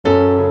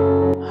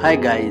Hi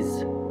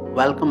guys,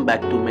 welcome back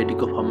to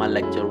MedicoPharma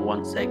Lecture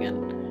once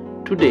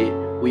again. Today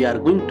we are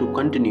going to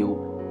continue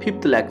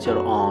 5th lecture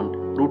on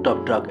route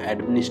of drug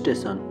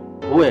administration,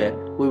 where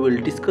we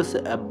will discuss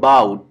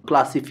about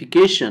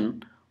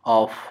classification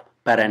of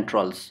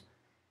parenterals.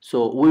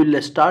 So we will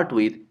start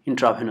with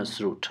intravenous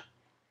route.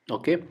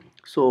 Okay,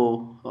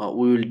 so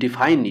we will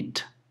define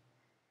it.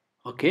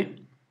 Okay,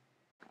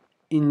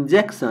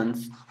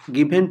 injections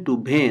given to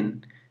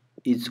vein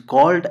is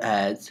called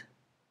as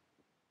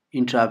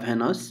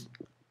intravenous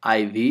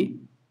IV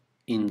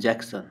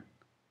injection.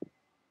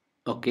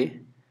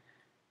 Okay,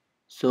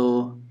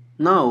 so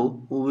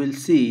now we will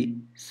see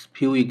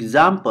few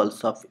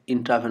examples of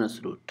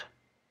intravenous route.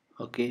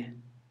 Okay,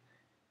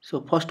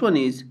 so first one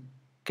is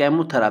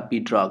chemotherapy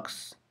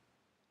drugs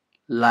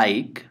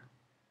like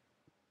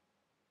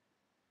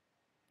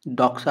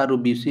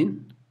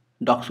doxorubicin,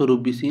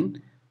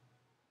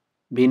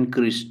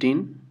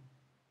 vincristine,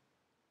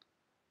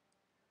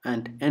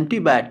 and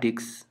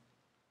antibiotics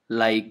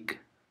like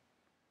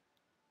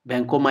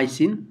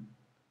vancomycin,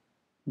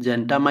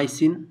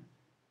 gentamicin,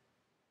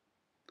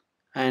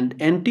 and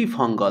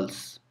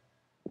antifungals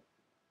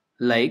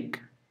like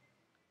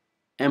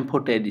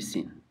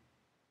amphotericin.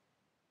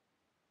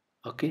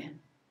 Okay,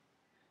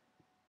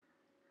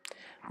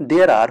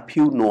 there are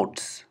few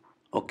notes.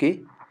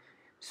 Okay,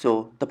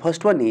 so the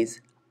first one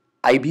is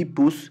IV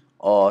push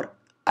or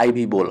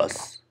IV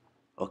bolus.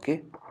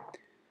 Okay,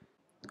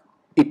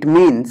 it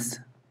means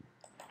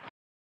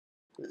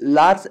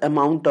large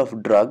amount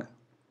of drug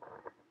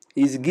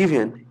is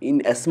given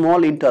in a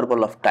small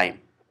interval of time.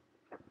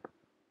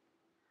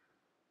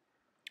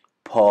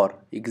 For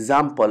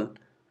example,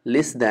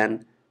 less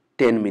than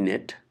 10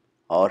 minute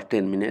or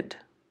 10 minute.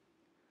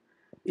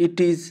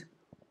 It is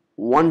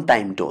one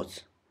time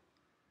dose.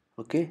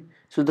 Okay,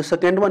 so the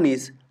second one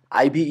is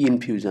IV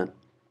infusion.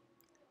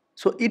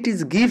 So it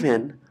is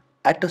given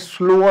at a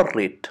slower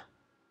rate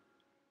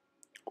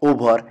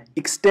over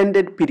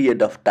extended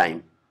period of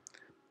time.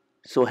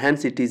 So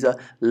hence it is a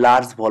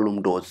large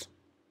volume dose.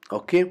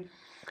 Okay,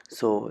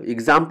 so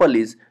example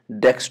is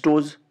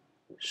dextrose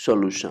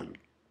solution.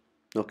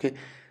 Okay,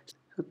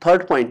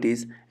 third point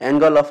is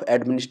angle of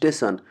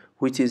administration,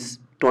 which is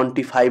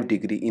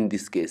 25° in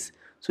this case.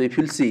 So if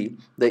you see,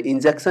 the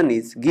injection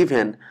is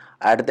given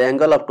at the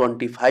angle of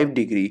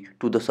 25°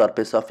 to the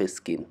surface of a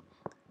skin.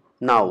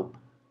 Now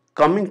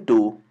coming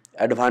to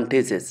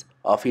advantages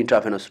of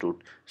intravenous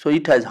route, so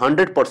it has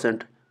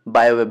 100%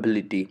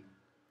 bioavailability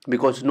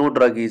because no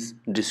drug is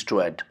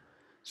destroyed.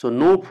 So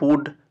no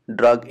food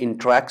drug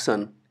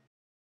interaction,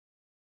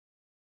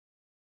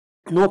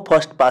 no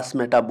first pass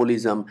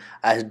metabolism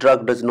as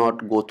drug does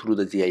not go through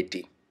the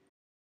GIT.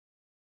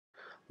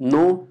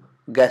 No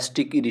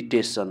gastric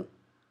irritation,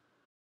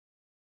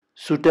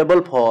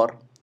 suitable for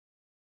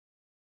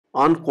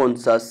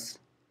unconscious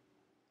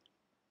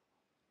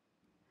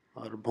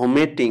or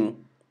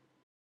vomiting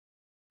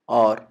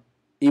or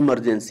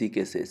emergency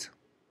cases.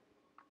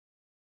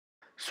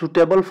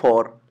 Suitable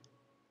for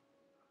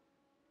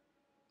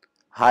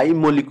high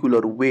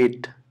molecular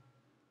weight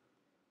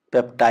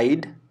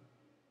peptide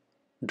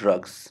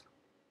drugs.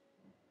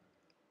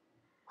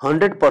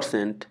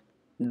 100%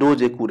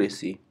 dose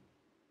accuracy.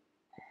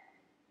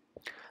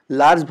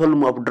 Large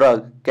volume of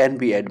drug can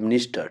be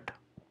administered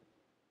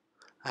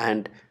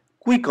and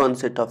quick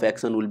onset of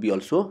action will be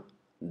also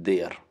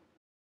there.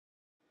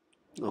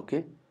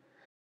 Okay,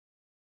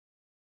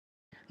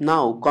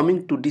 now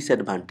coming to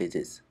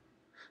disadvantages.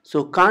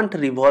 So can't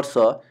reverse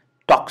a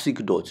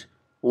toxic dose.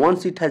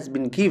 Once it has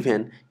been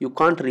given, you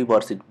can't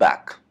reverse it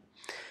back.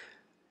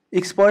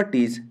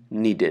 Expertise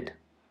needed.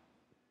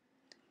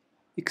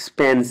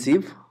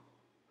 Expensive,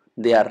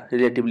 they are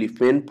relatively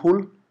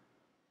painful,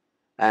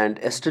 and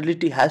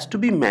sterility has to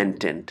be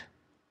maintained.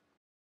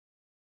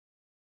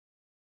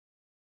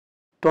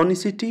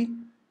 Tonicity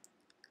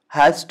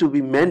has to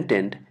be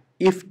maintained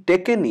if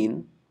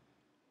taken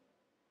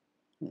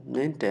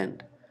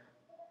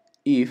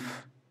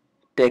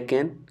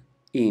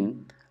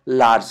in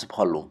large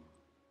volume,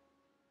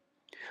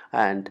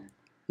 and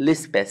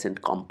less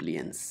patient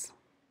compliance.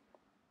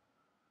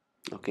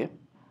 Okay,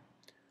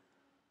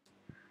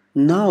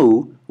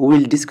 now we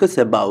will discuss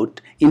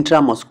about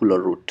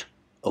intramuscular route.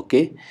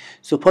 Okay,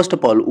 so first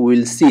of all we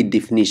will see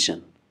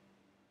definition.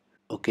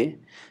 Okay,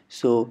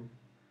 so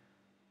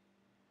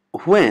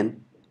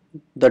when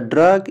the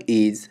drug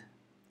is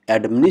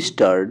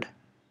administered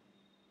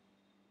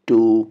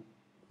to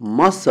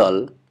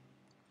muscle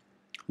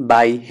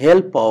by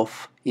help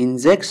of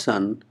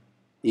injection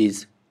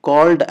is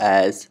called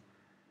as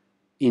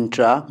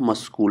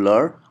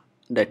intramuscular,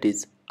 that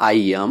is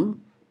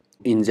IM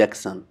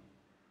injection.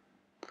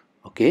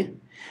 Okay,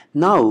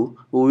 now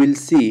we will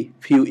see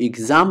few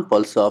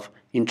examples of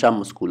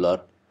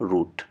intramuscular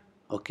route.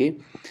 Okay,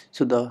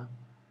 so the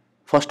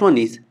first one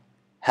is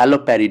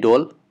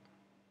haloperidol,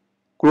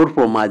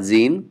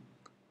 chlorpromazine,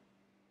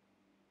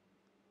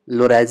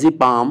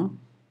 lorazepam,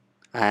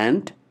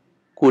 and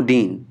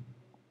codeine.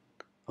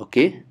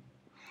 Okay,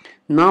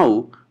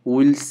 now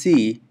we will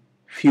see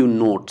few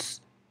notes.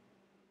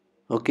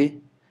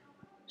 Okay,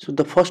 So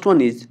the first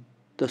one is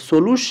the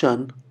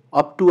solution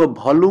up to a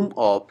volume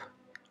of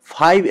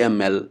 5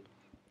 ml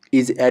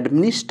is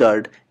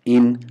administered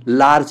in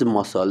large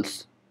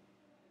muscles,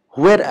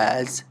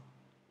 whereas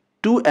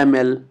 2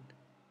 ml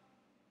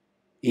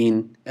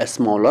in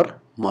smaller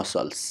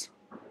muscles.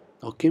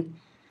 Okay.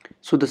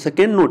 So the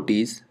second note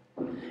is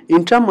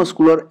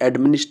intramuscular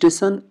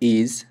administration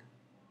is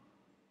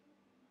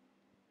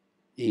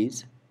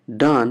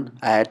done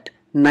at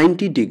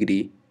 90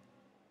 degree.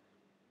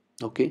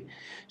 Okay.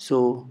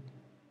 So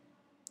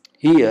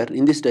here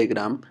in this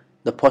diagram,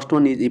 the first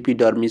one is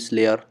epidermis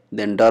layer,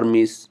 then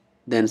dermis,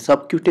 then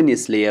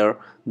subcutaneous layer,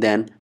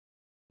 then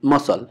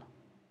muscle,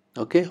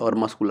 okay, or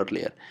muscular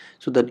layer.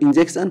 So the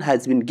injection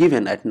has been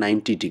given at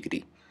 90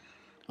 degree.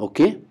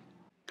 Okay.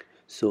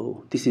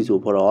 So this is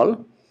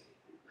overall.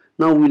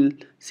 Now we'll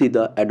see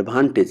the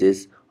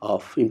advantages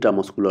of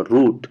intramuscular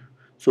route.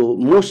 So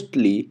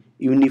mostly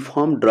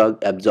uniform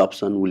drug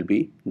absorption will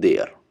be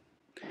there.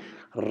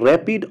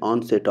 Rapid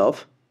onset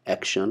of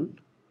action,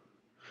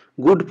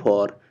 good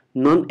for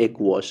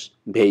non-aqueous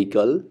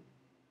vehicle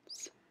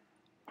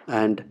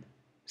and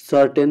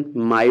certain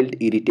mild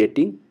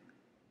irritating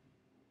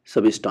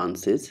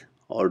substances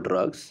or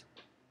drugs.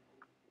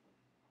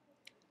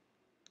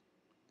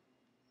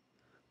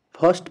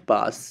 First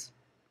pass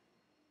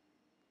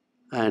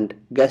and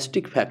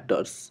gastric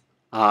factors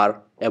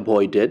are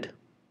avoided.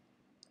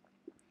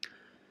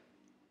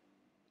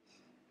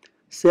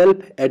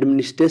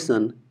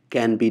 Self-administration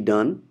can be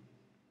done,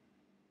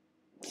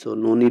 so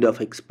no need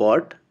of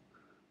expert.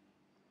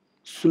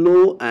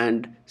 Slow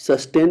and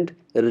sustained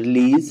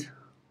release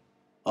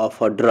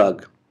of a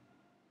drug.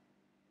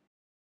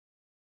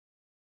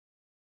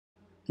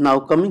 Now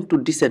coming to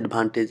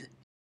disadvantage,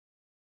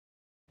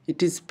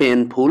 it is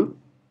painful,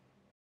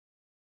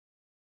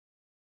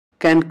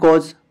 can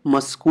cause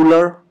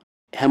muscular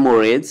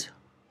hemorrhage,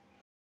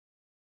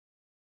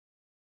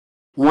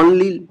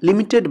 only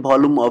limited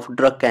volume of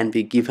drug can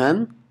be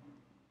given,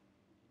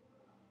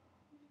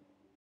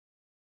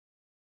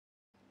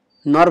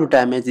 nerve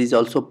damage is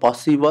also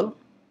possible,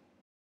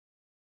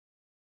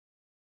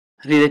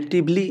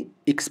 relatively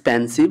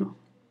expensive,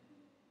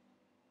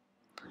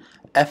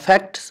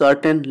 affect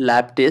certain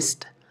lab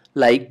tests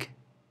like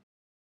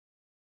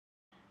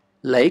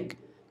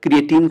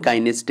creatine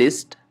kinase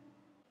test.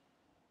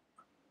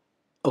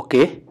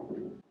 Okay.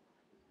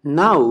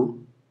 Now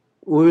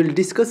we will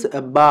discuss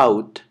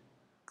about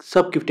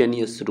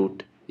subcutaneous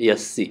route,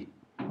 SC.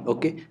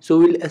 Okay, so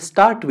we'll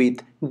start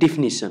with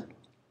definition.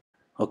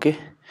 Okay,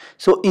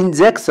 so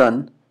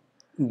injection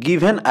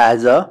given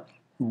as a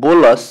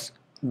bolus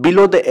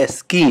below the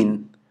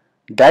skin,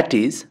 that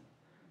is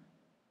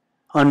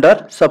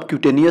under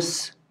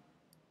subcutaneous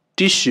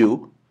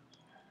tissue,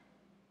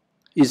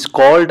 is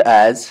called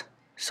as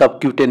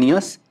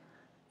subcutaneous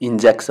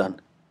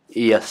injection,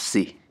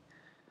 ESC.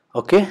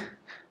 Okay,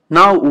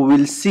 now we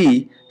will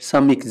see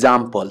some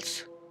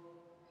examples.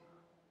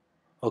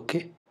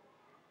 Okay,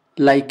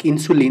 like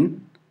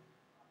insulin,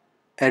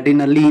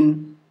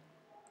 adrenaline,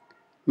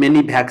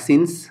 many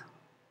vaccines,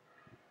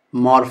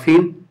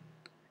 morphine,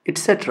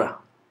 etc.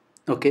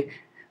 Okay,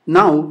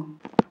 now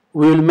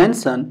we will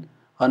mention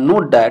or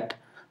note that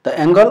the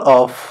angle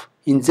of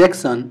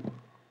injection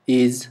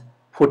is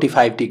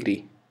 45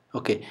 degree.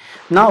 Okay,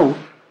 now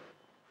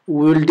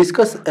we will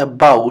discuss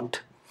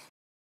about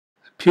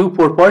few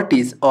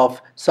properties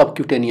of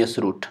subcutaneous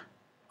route.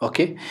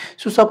 Okay,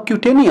 so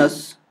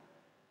subcutaneous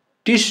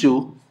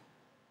tissue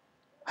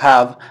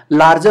have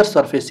larger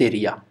surface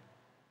area.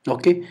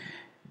 Okay,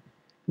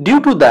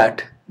 due to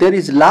that there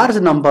is large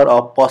number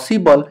of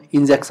possible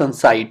injection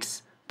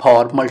sites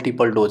for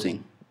multiple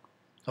dosing.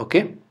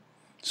 Okay,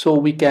 so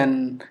we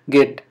can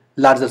get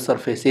larger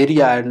surface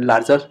area and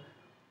larger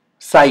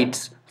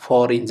sites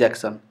for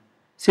injection.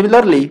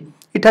 Similarly,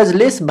 it has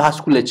less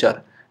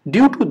vasculature.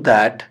 Due to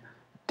that,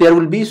 there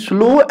will be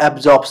slow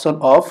absorption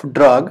of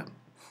drug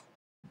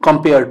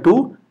compared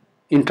to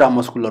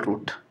intramuscular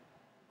route.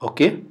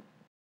 Okay,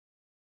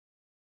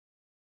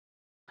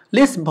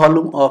 less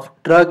volume of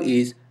drug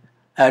is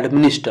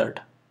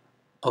administered.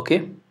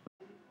 Okay,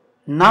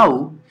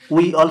 now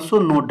we also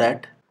know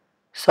that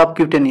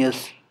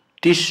subcutaneous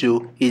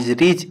tissue is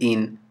rich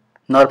in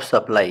nerve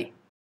supply.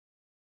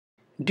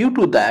 Due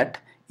to that,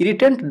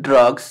 irritant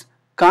drugs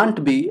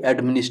can't be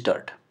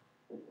administered.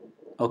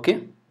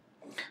 Okay,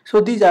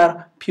 so these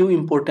are few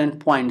important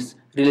points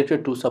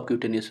related to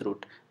subcutaneous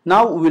route.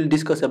 Now we will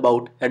discuss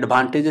about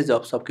advantages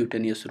of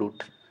subcutaneous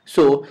route.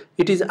 So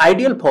it is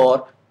ideal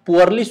for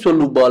poorly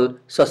soluble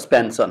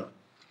suspension.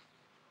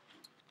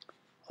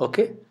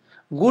 Okay,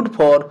 good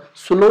for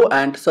slow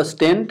and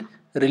sustained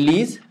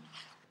release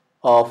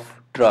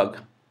of drug.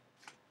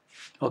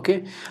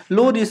 Okay,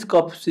 low risk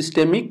of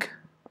systemic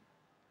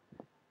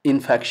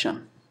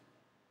infection.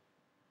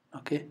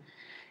 Okay,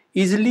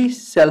 easily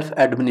self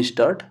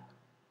administered,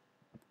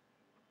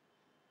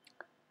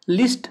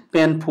 least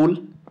painful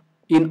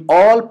in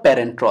all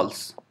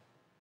parenterals.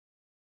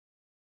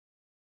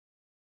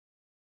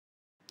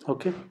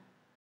 Okay,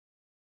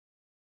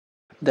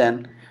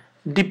 then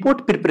depot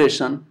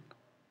preparation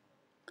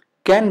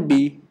can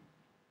be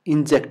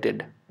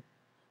injected.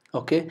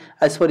 Okay,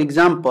 as for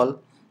example,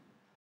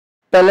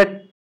 pellet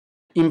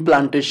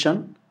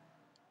implantation,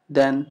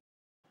 then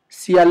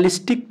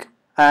sialistic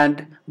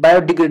and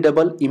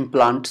biodegradable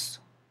implants.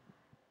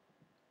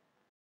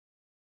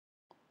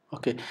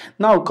 Okay,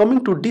 now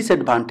coming to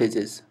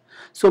disadvantages.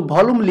 So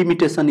volume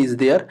limitation is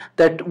there,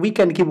 that we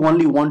can give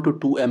only 1 to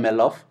 2 ml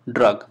of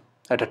drug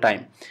at a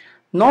time.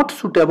 Not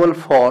suitable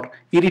for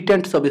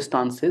irritant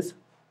substances.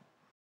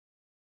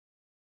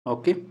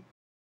 Okay,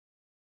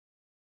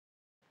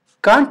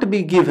 can't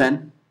be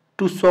given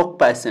to shock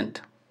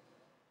patient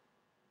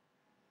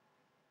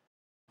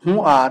who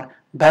are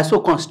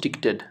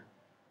vasoconstricted,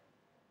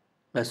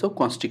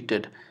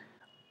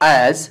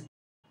 as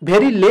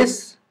very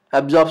less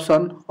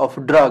absorption of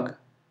drug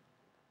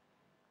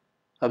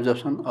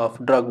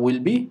will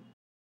be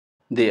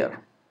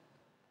there.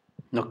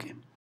 Okay,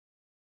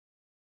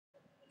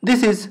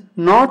 this is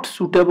not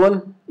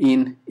suitable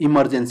in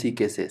emergency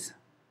cases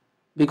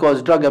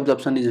because drug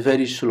absorption is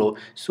very slow,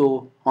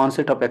 so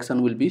onset of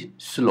action will be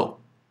slow.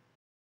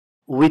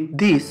 With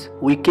this,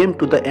 we came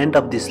to the end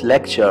of this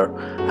lecture,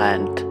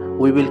 and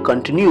we will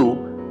continue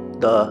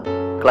the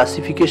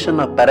classification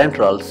of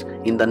parenterals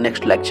in the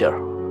next lecture.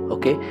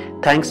 Okay,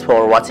 thanks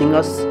for watching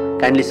us.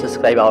 Kindly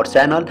subscribe our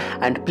channel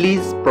and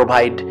please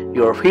provide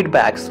your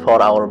feedbacks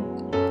for our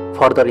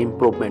further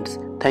improvements.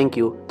 Thank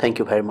you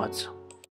very much.